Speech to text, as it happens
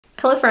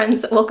Hello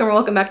friends, welcome or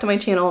welcome back to my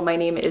channel. My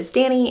name is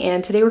Danny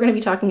and today we're going to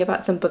be talking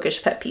about some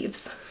bookish pet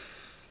peeves.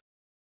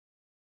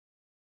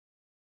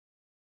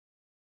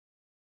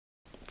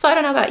 So I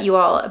don't know about you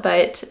all,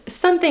 but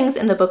some things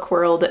in the book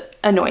world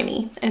annoy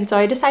me. And so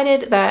I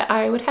decided that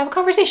I would have a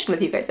conversation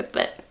with you guys about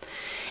it.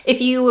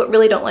 If you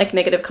really don't like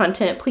negative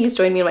content, please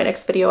join me in my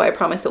next video. I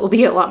promise it will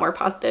be a lot more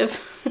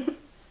positive.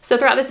 So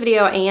throughout this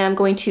video, I am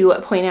going to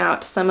point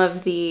out some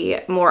of the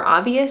more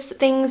obvious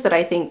things that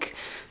I think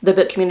the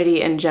book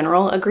community in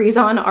general agrees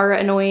on are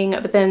annoying,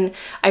 but then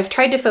I've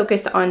tried to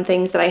focus on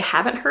things that I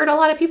haven't heard a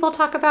lot of people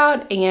talk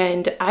about,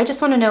 and I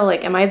just want to know,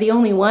 like, am I the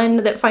only one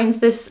that finds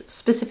this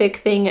specific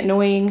thing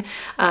annoying,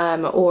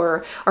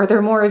 or are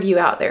there more of you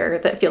out there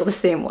that feel the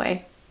same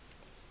way?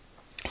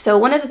 So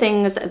one of the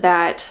things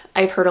that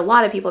I've heard a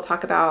lot of people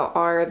talk about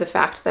are the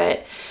fact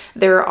that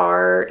there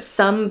are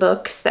some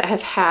books that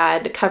have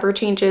had cover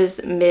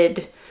changes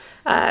mid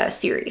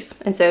series.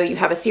 And so you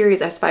have a series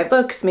that's 5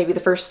 books, maybe the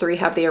first 3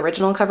 have the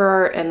original cover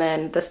art, and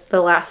then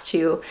the last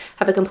 2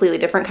 have a completely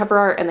different cover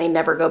art, and they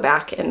never go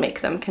back and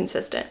make them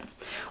consistent.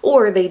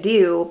 Or they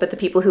do, but the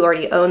people who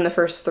already own the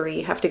first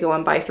 3 have to go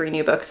and buy 3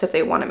 new books if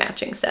they want a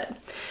matching set.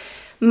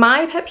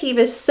 My pet peeve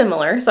is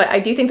similar, so I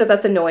do think that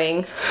that's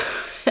annoying.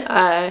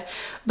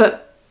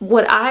 But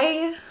what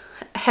I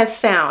have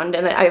found,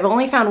 and I've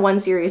only found one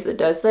series that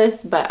does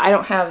this, but I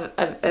don't have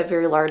a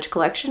very large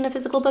collection of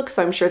physical books,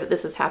 so I'm sure that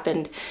this has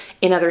happened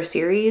in other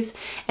series,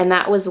 and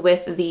that was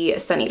with the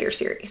Sun Eater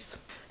series.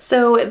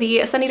 So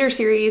the Sun Eater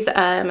series,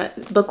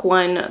 book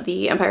 1,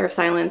 The Empire of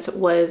Silence,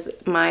 was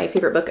my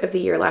favorite book of the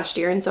year last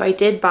year, and so I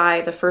did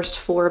buy the first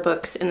 4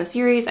 books in the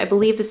series. I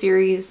believe the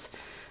series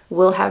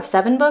will have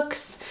 7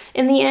 books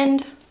in the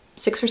end,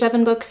 6 or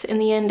 7 books in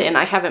the end, and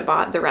I haven't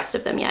bought the rest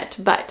of them yet,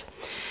 but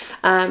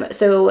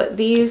so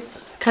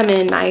these come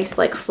in nice,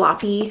 like,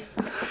 floppy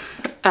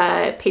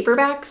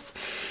paperbacks,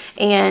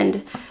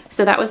 and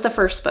so that was the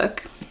first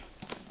book.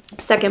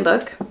 Second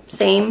book,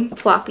 same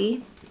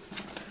floppy.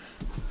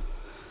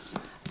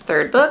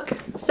 Third book,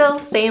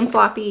 still same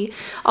floppy.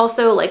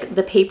 Also, like,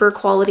 the paper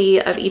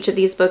quality of each of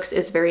these books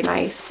is very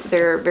nice.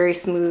 They're very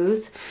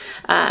smooth.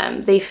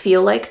 They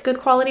feel like good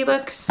quality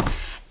books.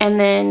 And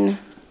then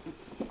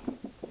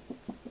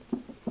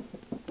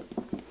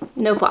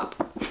no flop.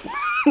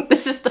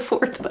 This is the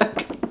 4th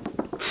book.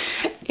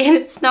 And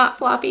it's not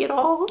floppy at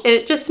all.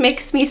 It just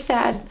makes me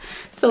sad.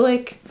 So,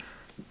 like,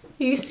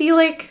 you see,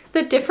 like,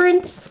 the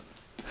difference?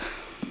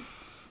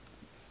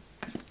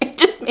 It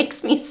just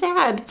makes me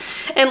sad.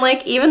 And,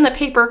 like, even the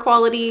paper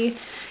quality,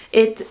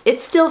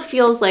 it still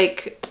feels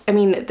like, I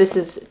mean, this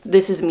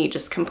is me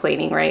just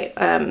complaining, right?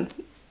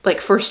 Like,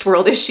 first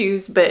world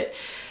issues, but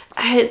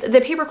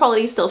the paper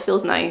quality still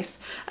feels nice.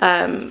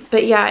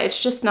 But yeah,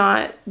 it's just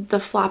not the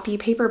floppy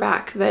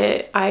paperback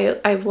that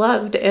I've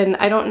loved, and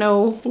I don't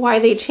know why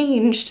they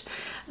changed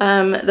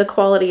the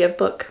quality of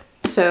book.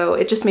 So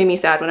it just made me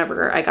sad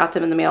whenever I got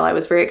them in the mail. I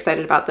was very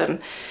excited about them.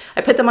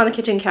 I put them on the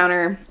kitchen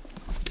counter,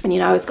 and, you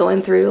know, I was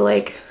going through,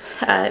 like,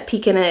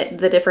 peeking at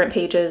the different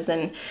pages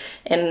and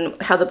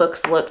how the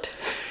books looked.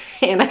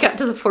 And I got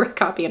to the 4th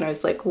copy and I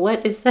was like,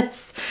 what is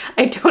this?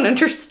 I don't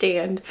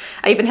understand.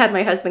 I even had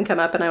my husband come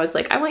up and I was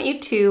like, I want you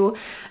to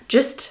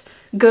just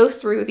go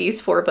through these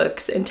 4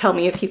 books and tell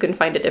me if you can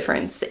find a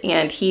difference.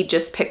 And he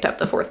just picked up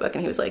the 4th book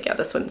and he was like, yeah,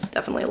 this one's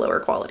definitely lower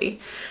quality.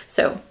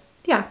 So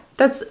yeah,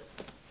 that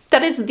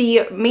is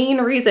the main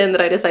reason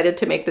that I decided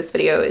to make this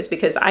video, is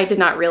because I did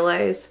not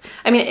realize,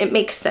 I mean, it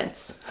makes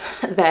sense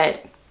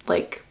that,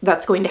 like,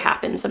 that's going to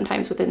happen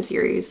sometimes within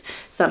series.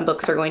 Some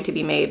books are going to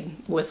be made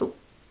with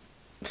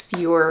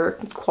fewer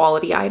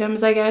quality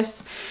items, I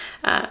guess.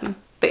 But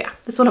yeah,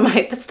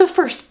 that's the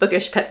first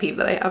bookish pet peeve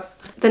that I have.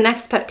 The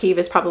next pet peeve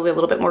is probably a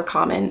little bit more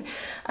common,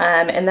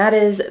 and that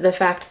is the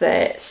fact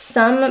that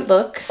some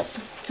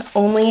books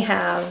only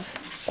have,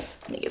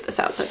 let me get this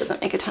out so it doesn't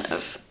make a ton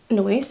of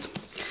noise.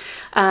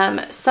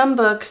 Some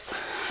books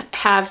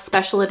have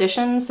special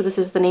editions, so this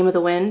is The Name of the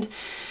Wind,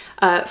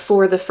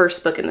 for the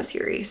first book in the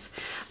series.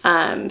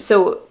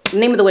 So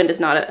Name of the Wind is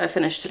not a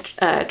finished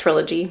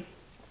trilogy.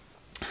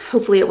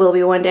 Hopefully it will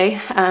be one day,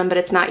 but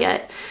it's not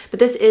yet. But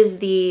this is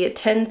the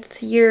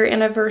 10th year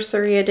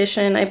anniversary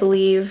edition, I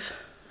believe,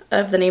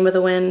 of The Name of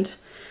the Wind.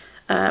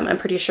 I'm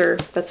pretty sure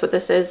that's what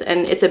this is.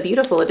 And it's a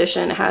beautiful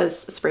edition. It has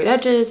sprayed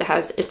edges,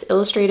 it's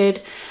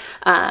illustrated,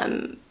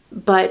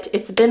 but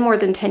it's been more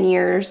than 10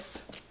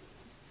 years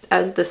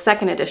as the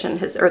second edition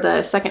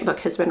the second book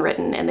has been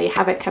written, and they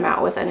haven't come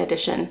out with an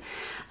edition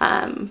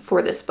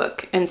for this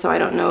book. And so I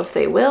don't know if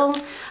they will,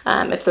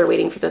 if they're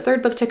waiting for the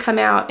 3rd book to come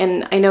out.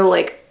 And I know,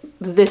 like,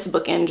 this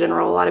book in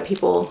general, a lot of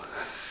people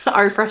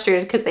are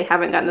frustrated because they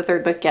haven't gotten the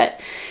 3rd book yet.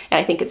 And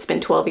I think it's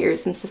been 12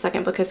 years since the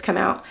 2nd book has come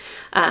out.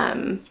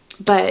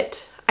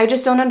 But I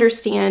just don't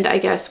understand, I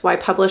guess, why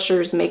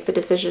publishers make the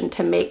decision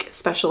to make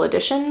special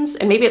editions.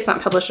 And maybe it's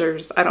not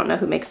publishers, I don't know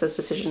who makes those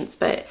decisions,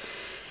 but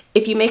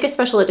if you make a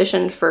special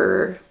edition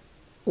for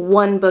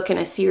one book in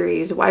a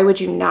series, why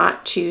would you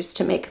not choose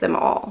to make them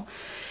all?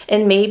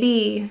 And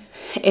maybe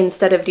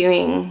instead of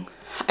doing,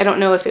 I don't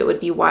know if it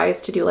would be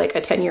wise to do like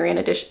a 10-year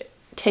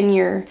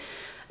 10-year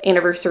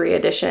anniversary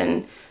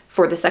edition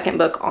for the second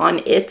book on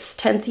its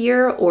 10th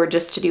year, or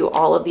just to do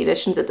all of the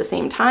editions at the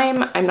same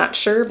time. I'm not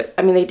sure, but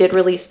I mean, they did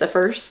release the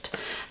first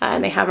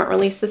and they haven't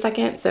released the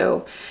second.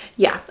 So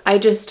yeah, I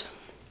guess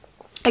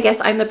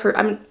I'm the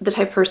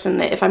type of person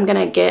that if I'm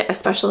gonna get a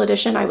special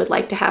edition, I would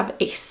like to have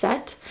a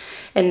set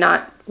and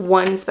not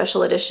one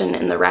special edition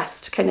and the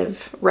rest kind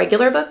of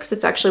regular books.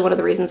 It's actually one of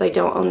the reasons I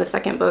don't own the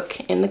second book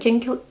in the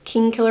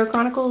King Killer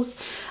Chronicles,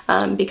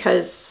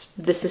 because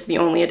this is the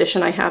only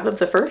edition I have of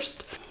the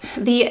first.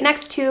 The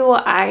next two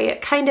I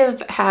kind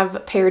of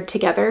have paired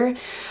together,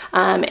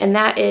 and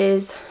that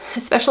is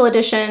special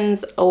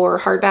editions or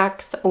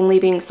hardbacks only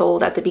being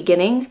sold at the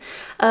beginning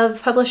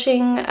of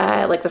publishing,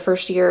 like the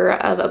first year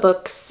of a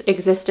book's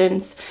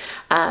existence.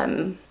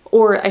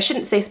 Or I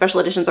shouldn't say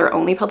special editions are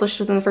only published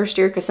within the first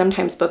year, because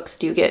sometimes books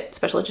do get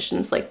special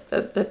editions like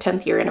the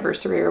 10th year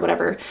anniversary or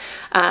whatever.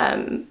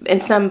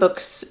 And some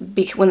books,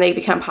 when they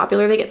become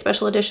popular, they get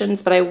special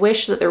editions, but I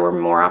wish that there were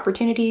more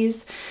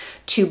opportunities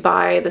to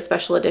buy the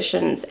special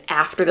editions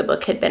after the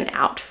book had been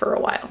out for a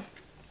while.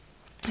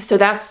 So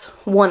that's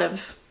one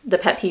of the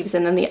pet peeves.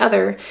 And then the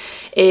other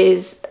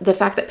is the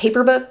fact that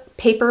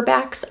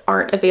paperbacks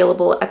aren't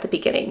available at the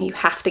beginning. You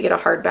have to get a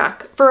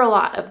hardback for a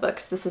lot of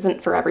books. This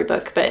isn't for every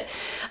book, but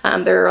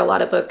there are a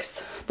lot of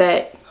books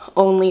that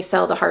only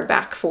sell the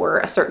hardback for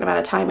a certain amount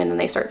of time, and then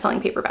they start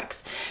selling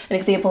paperbacks. An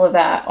example of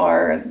that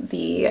are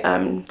the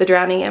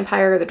Drowned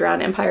Empire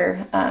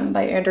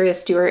by Andrea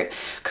Stewart.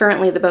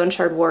 Currently the Bone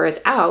Shard War is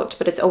out,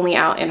 but it's only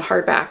out in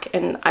hardback,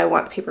 and I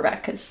want the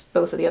paperback because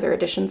both of the other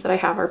editions that I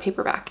have are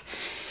paperback.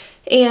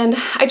 And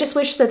I just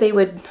wish that they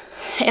would,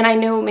 and I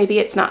know maybe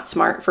it's not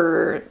smart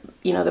for,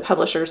 you know, the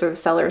publishers or the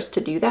sellers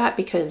to do that,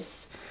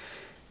 because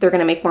they're going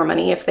to make more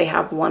money if they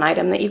have one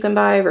item that you can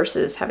buy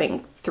versus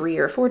having 3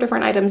 or 4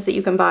 different items that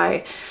you can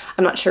buy.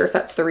 I'm not sure if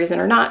that's the reason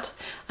or not,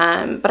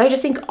 but I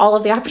just think all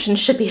of the options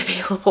should be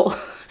available.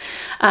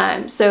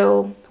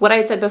 So what I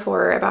had said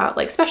before about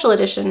like special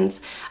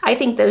editions, I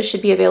think those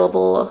should be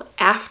available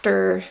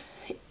after,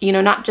 you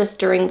know, not just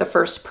during the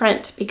first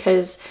print,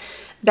 because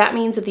that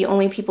means that the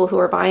only people who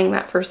are buying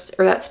that first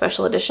or that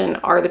special edition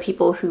are the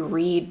people who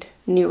read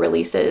new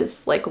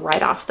releases like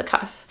right off the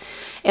cuff.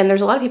 And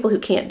there's a lot of people who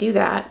can't do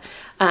that.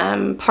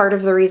 Part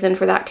of the reason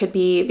for that could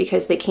be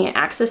because they can't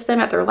access them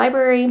at their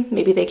library.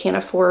 Maybe they can't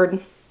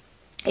afford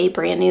a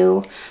brand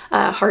new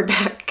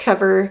hardback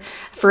cover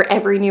for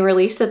every new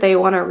release that they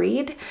want to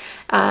read.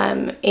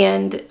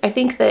 And I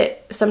think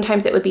that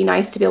sometimes it would be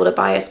nice to be able to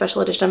buy a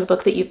special edition of a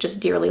book that you've just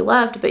dearly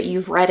loved, but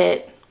you've read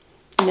it,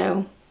 you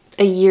know,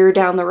 a year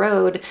down the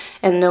road,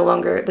 and no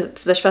longer,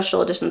 the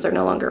special editions are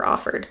no longer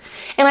offered.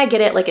 And I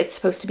get it, like it's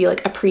supposed to be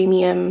like a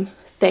premium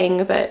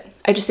thing, but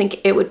I just think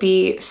it would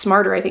be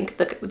smarter. I think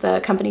the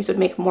companies would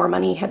make more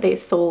money had they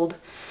sold,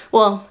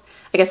 well,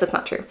 I guess that's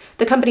not true.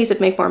 The companies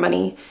would make more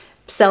money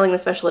selling the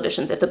special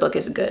editions if the book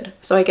is good.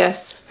 So I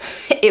guess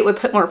it would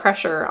put more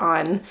pressure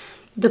on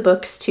the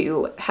books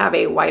to have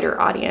a wider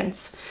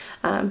audience.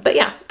 But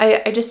yeah,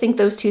 I just think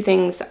those two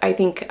things, I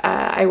think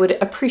I would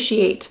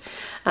appreciate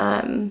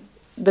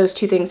those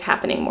two things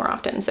happening more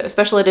often. So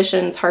special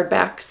editions,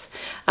 hardbacks,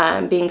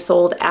 being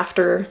sold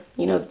after,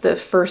 you know, the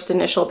first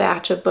initial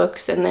batch of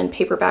books, and then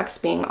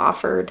paperbacks being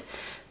offered,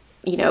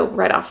 you know,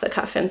 right off the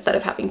cuff instead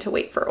of having to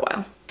wait for a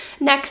while.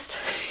 Next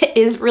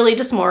is really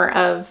just more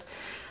of,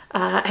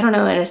 I don't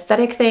know, an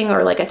aesthetic thing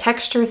or like a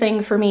texture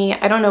thing for me.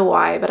 I don't know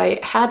why, but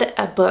I had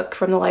a book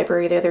from the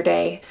library the other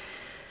day,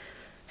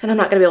 and I'm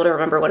not gonna be able to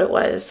remember what it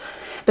was,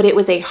 but it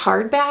was a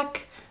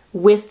hardback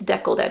with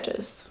deckled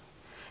edges.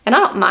 And I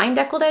don't mind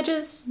deckled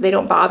edges, they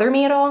don't bother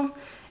me at all.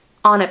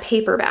 On a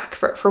paperback,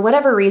 for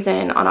whatever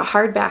reason, on a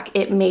hardback,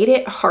 it made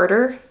it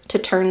harder to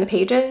turn the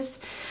pages.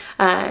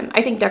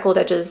 I think deckled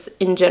edges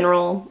in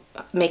general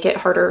make it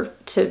harder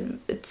to,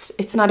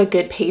 it's not a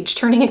good page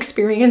turning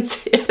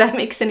experience, if that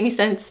makes any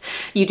sense.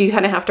 You do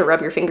kind of have to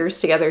rub your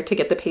fingers together to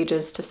get the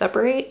pages to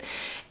separate.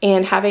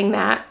 And having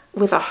that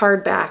with a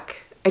hardback,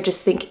 I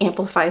just think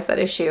amplifies that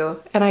issue.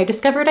 And I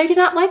discovered I do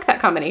not like that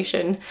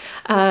combination.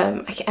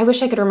 I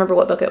wish I could remember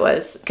what book it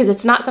was, because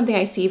it's not something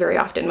I see very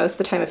often. Most of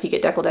the time, if you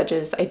get deckled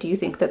edges, I do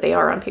think that they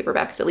are on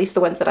paperbacks, at least the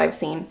ones that I've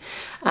seen.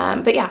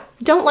 But yeah,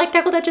 don't like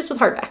deckled edges with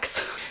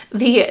hardbacks.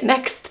 The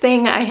next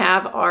thing I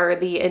have are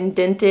the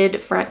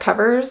indented front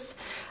covers.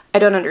 I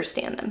don't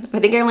understand them. I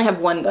think I only have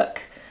one book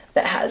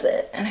that has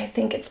it, and I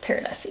think it's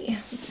Paradesi.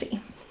 Let's see.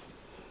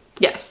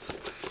 Yes,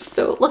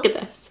 so look at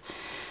this.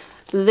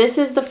 This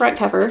is the front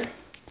cover.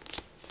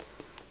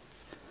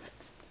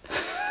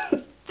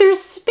 There's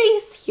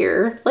space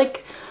here.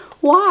 Like,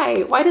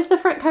 why? Why does the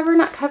front cover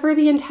not cover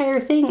the entire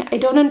thing? I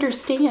don't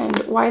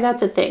understand why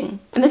that's a thing.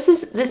 And this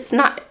is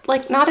not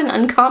an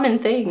uncommon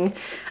thing.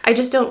 I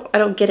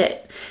don't get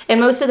it. And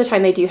most of the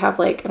time they do have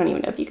like, I don't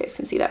even know if you guys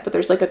can see that, but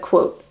there's like a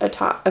quote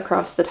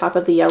across the top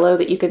of the yellow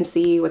that you can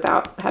see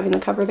without having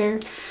the cover there.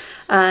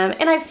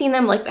 And I've seen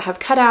them like that have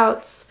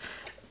cutouts,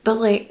 but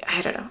like,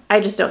 I don't know. I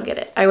just don't get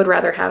it. I would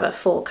rather have a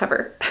full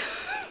cover.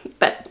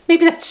 but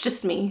maybe that's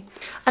just me.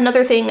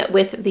 Another thing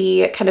with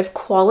the kind of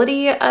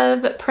quality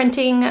of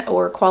printing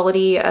or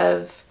quality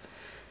of,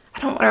 I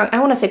don't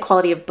want to say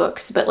quality of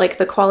books, but like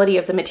the quality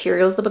of the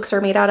materials the books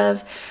are made out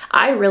of.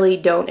 I really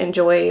don't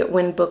enjoy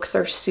when books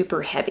are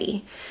super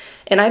heavy.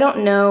 And I don't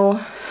know,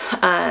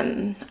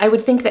 I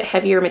would think that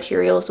heavier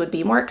materials would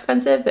be more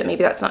expensive, but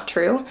maybe that's not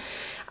true.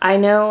 I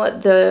know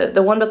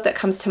the one book that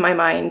comes to my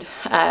mind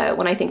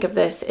when I think of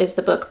this is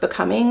the book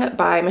Becoming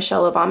by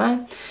Michelle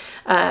Obama.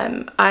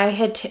 I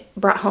had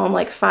brought home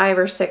like 5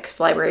 or 6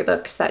 library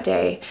books that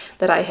day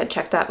that I had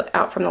checked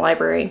out from the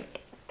library.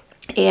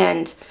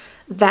 And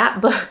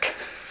that book,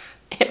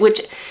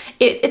 which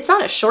it's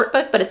not a short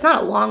book, but it's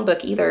not a long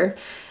book either.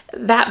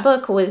 That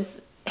book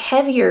was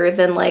heavier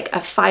than like a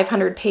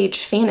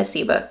 500-page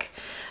fantasy book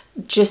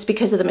just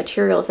because of the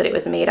materials that it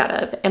was made out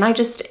of. And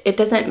it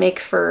doesn't make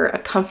for a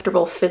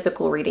comfortable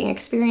physical reading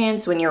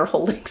experience when you're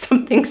holding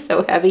something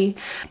so heavy.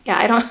 Yeah,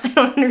 I don't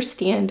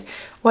understand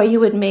why you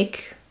would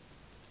make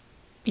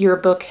your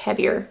book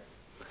heavier.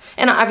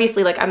 And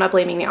obviously, like, I'm not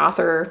blaming the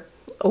author,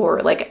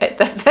 or like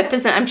that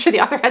doesn't, I'm sure the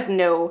author has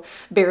no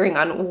bearing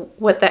on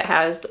what that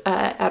has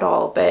at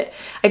all, but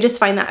I just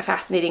find that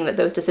fascinating that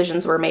those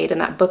decisions were made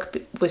and that book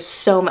was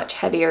so much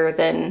heavier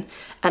than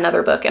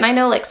another book. And I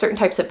know like certain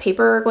types of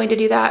paper are going to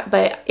do that,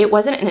 but it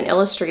wasn't in an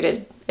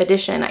illustrated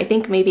edition. I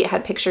think maybe it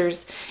had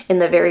pictures in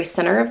the very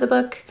center of the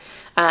book.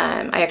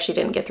 I actually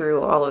didn't get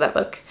through all of that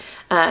book,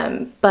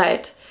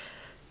 but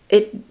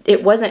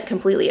it wasn't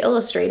completely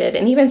illustrated,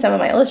 and even some of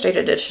my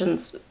illustrated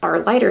editions are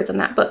lighter than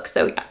that book.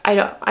 So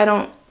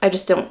I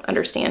just don't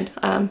understand.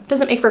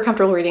 Doesn't make for a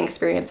comfortable reading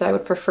experience. I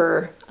would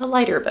prefer a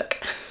lighter book.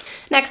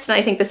 Next, and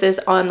I think this is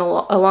along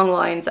the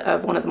lines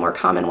of one of the more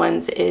common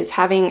ones, is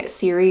having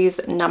series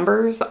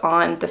numbers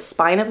on the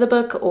spine of the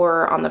book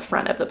or on the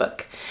front of the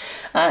book.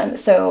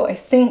 So I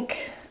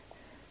think,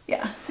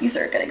 yeah, these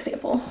are a good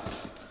example.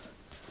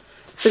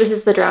 So this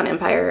is the Drowned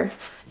Empire,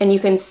 and you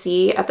can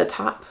see at the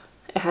top,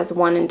 it has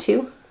 1 and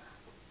 2.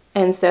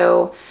 And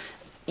so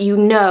you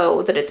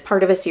know that it's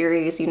part of a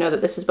series. You know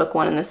that this is book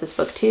 1 and this is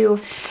book 2.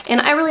 And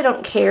I really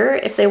don't care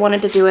if they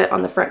wanted to do it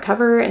on the front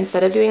cover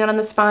instead of doing it on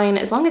the spine.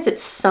 As long as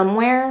it's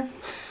somewhere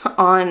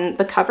on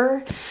the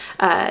cover,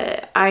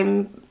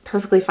 I'm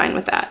perfectly fine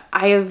with that.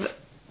 I have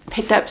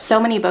picked up so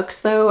many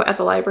books though at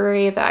the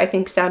library that I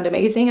think sound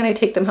amazing, and I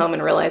take them home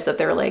and realize that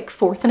they're like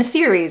 4th in a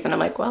series, and I'm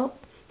like, well,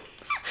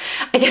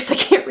 I guess I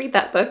can't read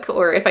that book,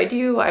 or if I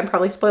do, I'm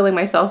probably spoiling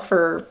myself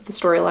for the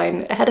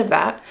storyline ahead of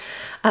that.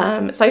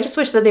 So I just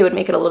wish that they would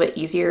make it a little bit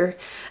easier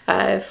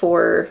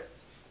for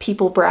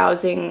people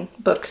browsing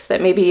books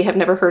that maybe have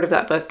never heard of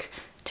that book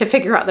to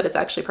figure out that it's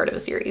actually part of a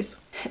series.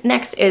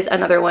 Next is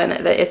another one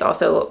that is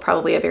also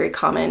probably a very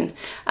common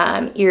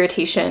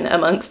irritation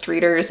amongst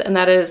readers, and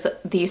that is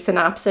the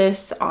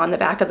synopsis on the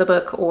back of the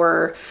book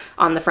or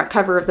on the front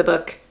cover of the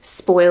book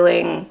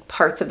spoiling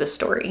parts of the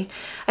story.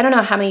 I don't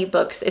know how many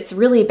books, it's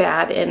really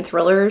bad in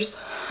thrillers.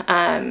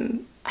 I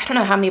don't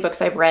know how many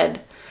books I've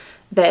read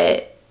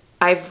that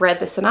I've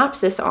read the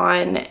synopsis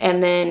on,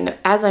 and then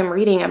as I'm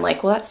reading, I'm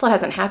like, well, that still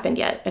hasn't happened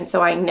yet. And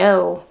so I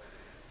know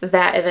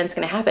that event's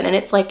gonna happen, and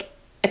it's like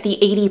at the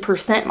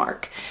 80%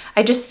 mark.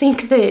 I just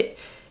think that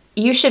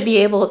you should be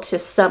able to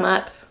sum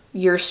up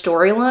your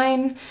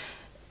storyline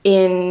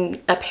in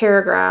a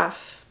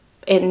paragraph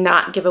and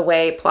not give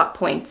away plot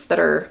points that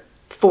are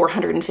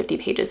 450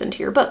 pages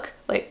into your book.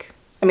 Like,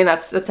 I mean,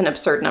 that's an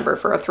absurd number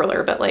for a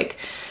thriller, but like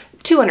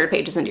 200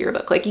 pages into your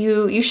book. Like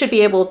you should be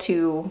able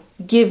to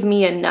give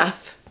me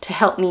enough to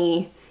help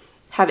me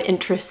have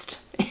interest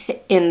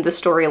in the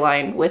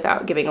storyline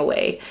without giving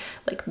away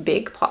like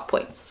big plot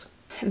points.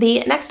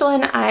 The next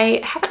one I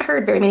haven't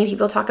heard very many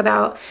people talk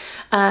about,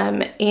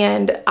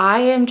 and I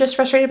am just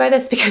frustrated by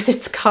this because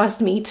it's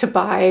caused me to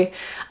buy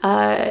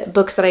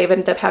books that I've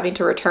ended up having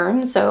to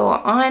return. So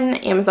on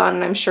Amazon,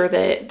 and I'm sure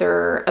that there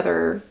are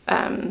other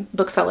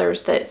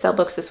booksellers that sell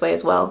books this way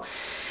as well,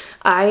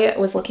 I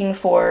was looking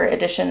for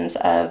editions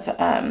of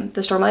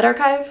the Stormlight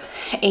Archive,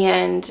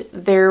 and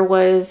there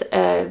was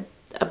a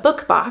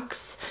book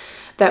box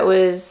that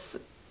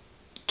was,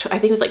 I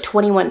think it was like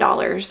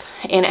 $21,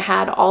 and it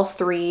had all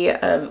 3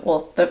 of,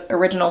 well, the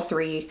original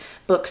 3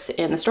 books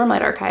in the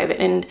Stormlight Archive.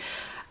 And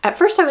at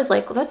first I was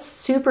like, well, that's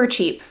super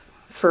cheap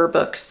for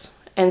books.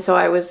 And so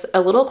I was a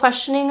little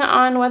questioning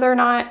on whether or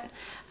not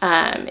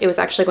it was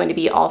actually going to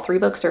be all 3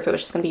 books, or if it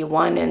was just going to be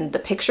 1 and the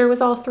picture was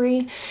all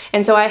 3.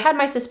 And so I had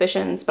my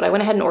suspicions, but I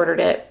went ahead and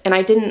ordered it, and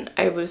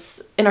I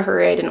was in a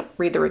hurry. I didn't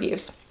read the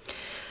reviews.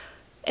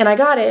 And I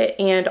got it,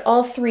 and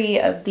all 3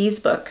 of these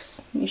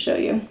books, let me show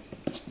you,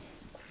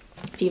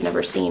 if you've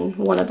never seen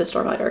one of the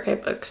Stormlight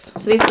Archive books.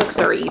 So these books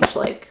are each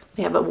like,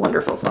 they have a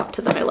wonderful flop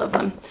to them. I love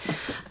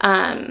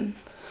them.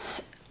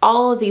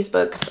 All of these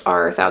books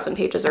are 1,000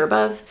 pages or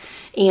above,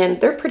 and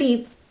they're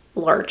pretty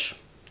large.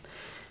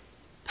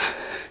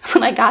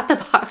 When I got the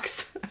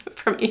box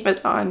from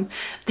Amazon,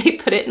 they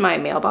put it in my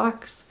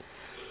mailbox.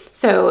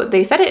 So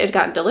they said it had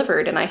gotten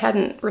delivered, and I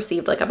hadn't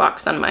received like a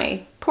box on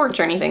my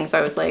porch or anything. So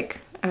I was like,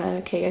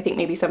 okay, I think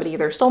maybe somebody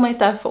either stole my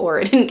stuff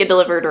or it didn't get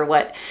delivered or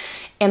what.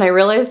 And I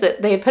realized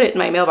that they had put it in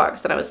my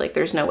mailbox, and I was like,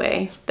 there's no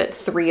way that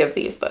 3 of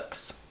these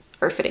books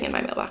are fitting in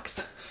my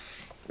mailbox.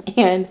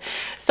 And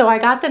so I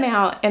got them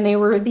out, and they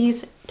were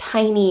these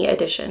tiny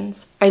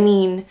editions. I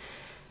mean,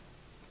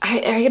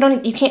 I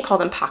don't, you can't call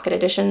them pocket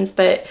editions,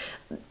 but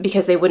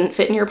because they wouldn't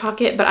fit in your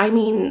pocket, but I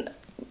mean,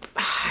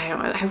 I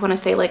don't know, I want to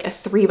say like a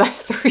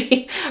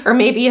 3x3 or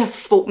maybe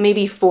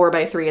maybe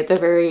 4x3 at the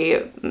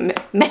very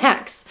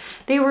max.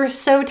 They were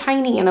so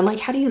tiny, and I'm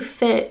like, how do you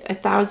fit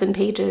 1,000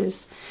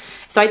 pages?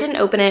 So I didn't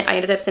open it. I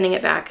ended up sending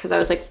it back because I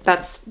was like,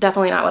 that's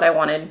definitely not what I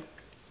wanted,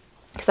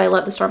 because I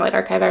love the Stormlight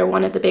Archive. I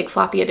wanted the big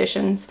floppy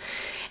editions.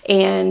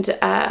 And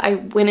I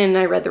went in and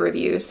I read the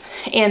reviews,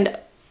 and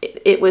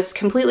it was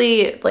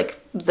completely like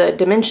the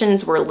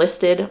dimensions were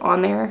listed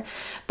on there.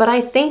 But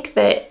I think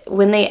that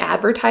when they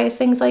advertise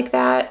things like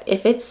that,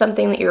 if it's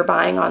something that you're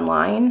buying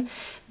online,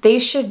 they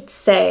should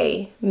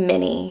say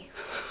mini.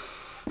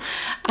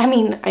 I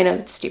mean, I know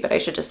it's stupid. I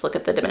should just look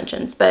at the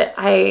dimensions, but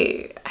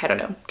I don't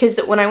know. Because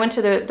when I went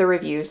to the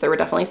reviews, there were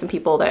definitely some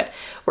people that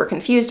were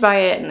confused by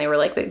it, and they were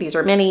like, these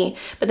are mini.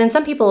 But then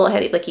some people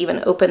had like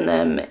even opened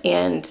them,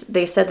 and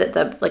they said that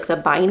the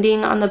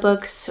binding on the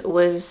books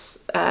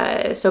was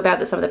so bad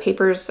that some of the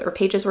papers or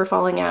pages were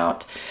falling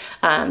out.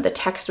 The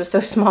text was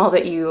so small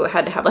that you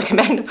had to have like a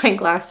magnifying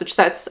glass, which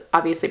that's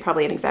obviously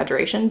probably an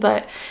exaggeration,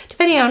 but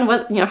depending on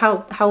what, you know,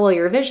 how well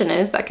your vision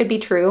is, that could be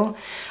true.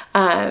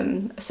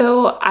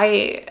 So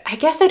I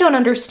guess I don't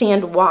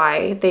understand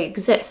why they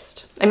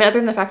exist. I mean, other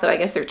than the fact that I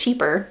guess they're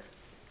cheaper,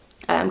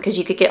 because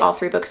you could get all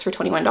 3 books for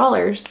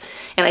 $21.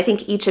 And I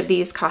think each of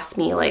these cost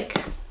me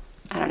like,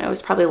 I don't know, it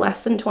was probably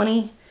less than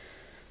 20.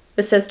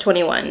 This says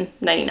 $21.99.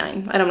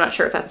 And I'm not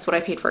sure if that's what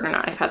I paid for it or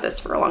not. I've had this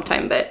for a long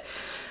time, but,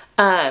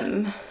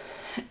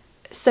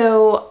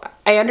 so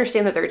I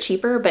understand that they're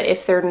cheaper, but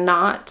if they're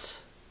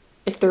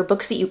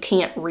books that you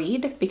can't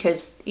read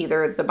because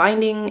either the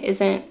binding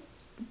isn't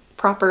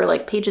proper,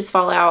 like pages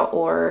fall out,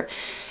 or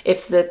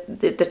if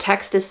the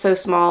text is so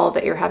small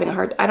that you're having a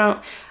hard,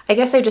 I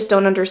guess I just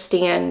don't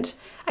understand.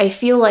 I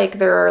feel like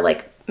there are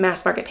like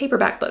mass market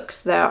paperback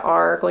books that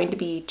are going to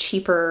be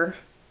cheaper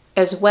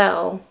as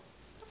well.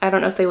 I don't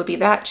know if they would be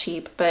that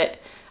cheap, but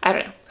I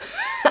don't know.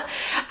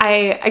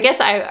 I guess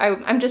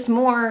I'm just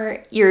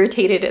more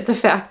irritated at the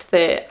fact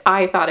that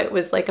I thought it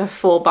was like a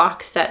full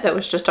box set that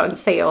was just on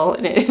sale,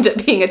 and it ended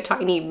up being a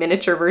tiny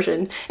miniature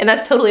version. And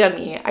that's totally on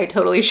me. I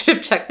totally should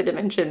have checked the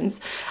dimensions.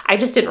 I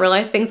just didn't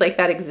realize things like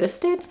that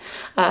existed.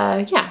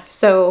 Yeah,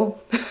 so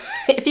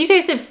if you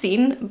guys have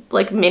seen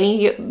like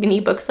mini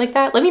books like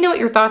that, let me know what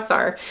your thoughts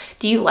are.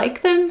 Do you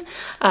like them?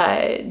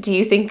 Do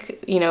you think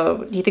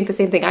the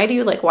same thing I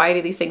do? Like, why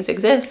do these things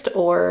exist?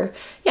 Or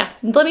yeah,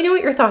 let me know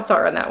what your thoughts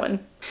are on that one.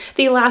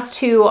 The last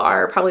 2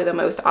 are probably the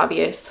most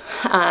obvious,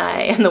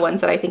 and the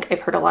ones that I think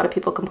I've heard a lot of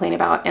people complain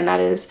about, and that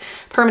is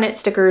permanent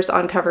stickers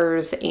on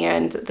covers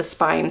and the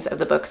spines of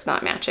the books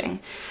not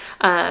matching.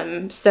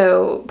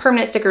 So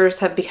permanent stickers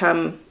have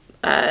become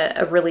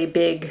a really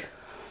big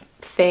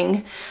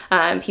thing.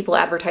 People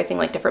advertising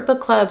like different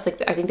book clubs,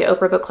 like I think the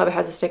Oprah Book Club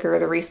has a sticker,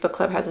 the Reese Book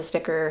Club has a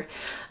sticker,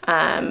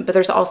 but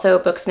there's also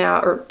books now,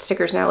 or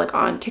stickers now, like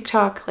on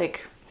TikTok,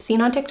 like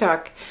seen on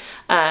TikTok.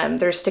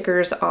 There's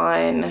stickers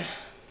on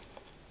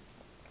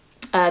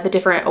the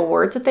different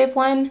awards that they've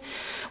won,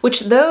 which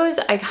those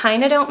I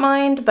kind of don't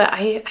mind, but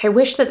I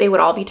wish that they would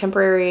all be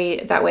temporary.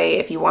 That way,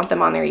 if you want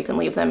them on there, you can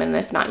leave them, and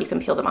if not, you can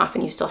peel them off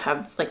and you still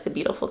have like the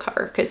beautiful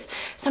cover. Because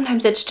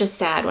sometimes it's just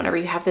sad whenever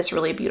you have this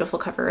really beautiful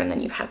cover and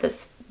then you have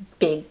this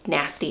big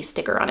nasty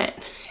sticker on it.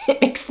 It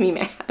makes me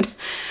mad.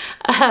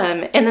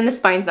 And then the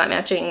spine's not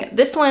matching.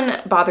 This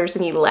one bothers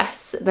me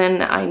less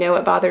than I know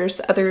it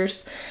bothers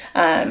others,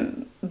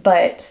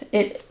 but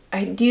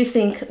I do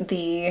think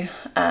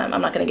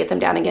I'm not going to get them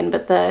down again,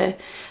 but the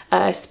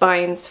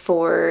spines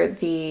for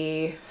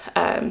the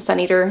Sun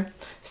Eater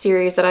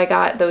series that I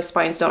got, those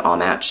spines don't all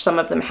match. Some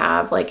of them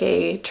have like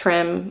a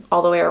trim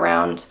all the way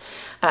around.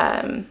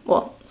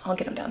 Well, I'll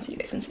get them down so you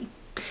guys can see.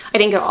 I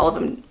didn't get all of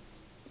them.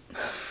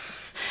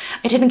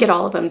 I didn't get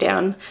all of them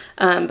down,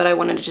 but I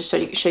wanted to just show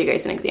you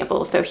guys an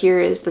example. So here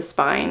is the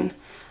spine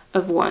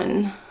of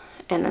one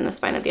and then the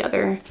spine of the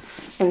other.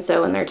 And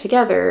so when they're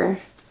together,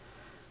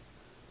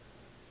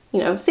 you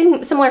know,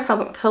 similar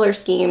color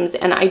schemes.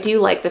 And I do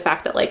like the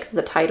fact that like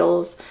the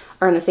titles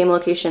are in the same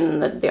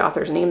location and the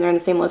author's name, they're in the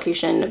same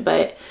location,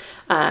 but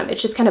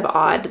it's just kind of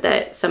odd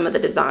that some of the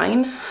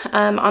design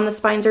on the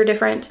spines are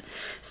different.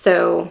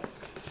 So,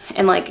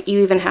 and like you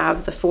even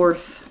have the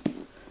 4th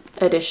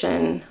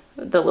edition,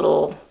 the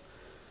little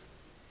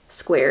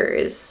square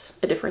is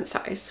a different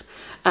size.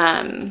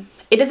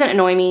 It doesn't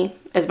annoy me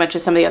as much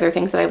as some of the other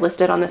things that I've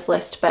listed on this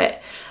list, but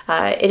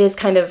it is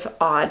kind of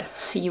odd.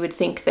 You would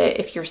think that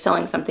if you're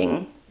selling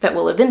something that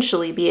will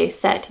eventually be a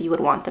set, you would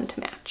want them to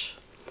match.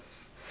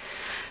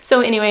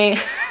 So anyway,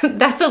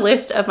 that's a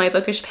list of my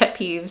bookish pet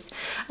peeves.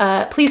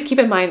 Please keep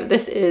in mind that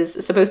this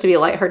is supposed to be a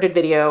lighthearted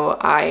video.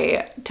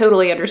 I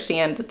totally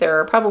understand that there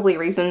are probably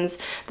reasons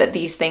that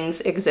these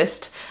things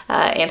exist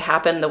and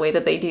happen the way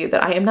that they do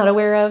that I am not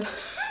aware of.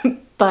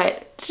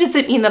 but it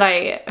doesn't mean that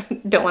I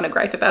don't want to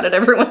gripe about it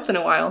every once in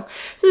a while.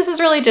 So this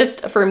is really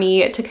just for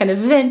me to kind of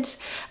vent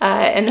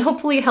and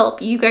hopefully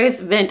help you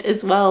guys vent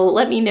as well.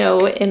 Let me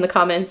know in the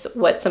comments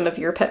what some of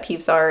your pet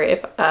peeves are.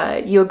 If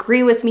you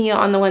agree with me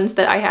on the ones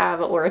that I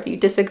have, or if you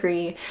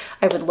disagree,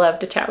 I would love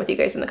to chat with you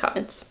guys in the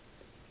comments.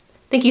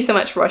 Thank you so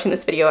much for watching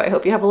this video. I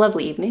hope you have a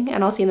lovely evening,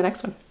 and I'll see you in the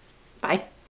next one. Bye.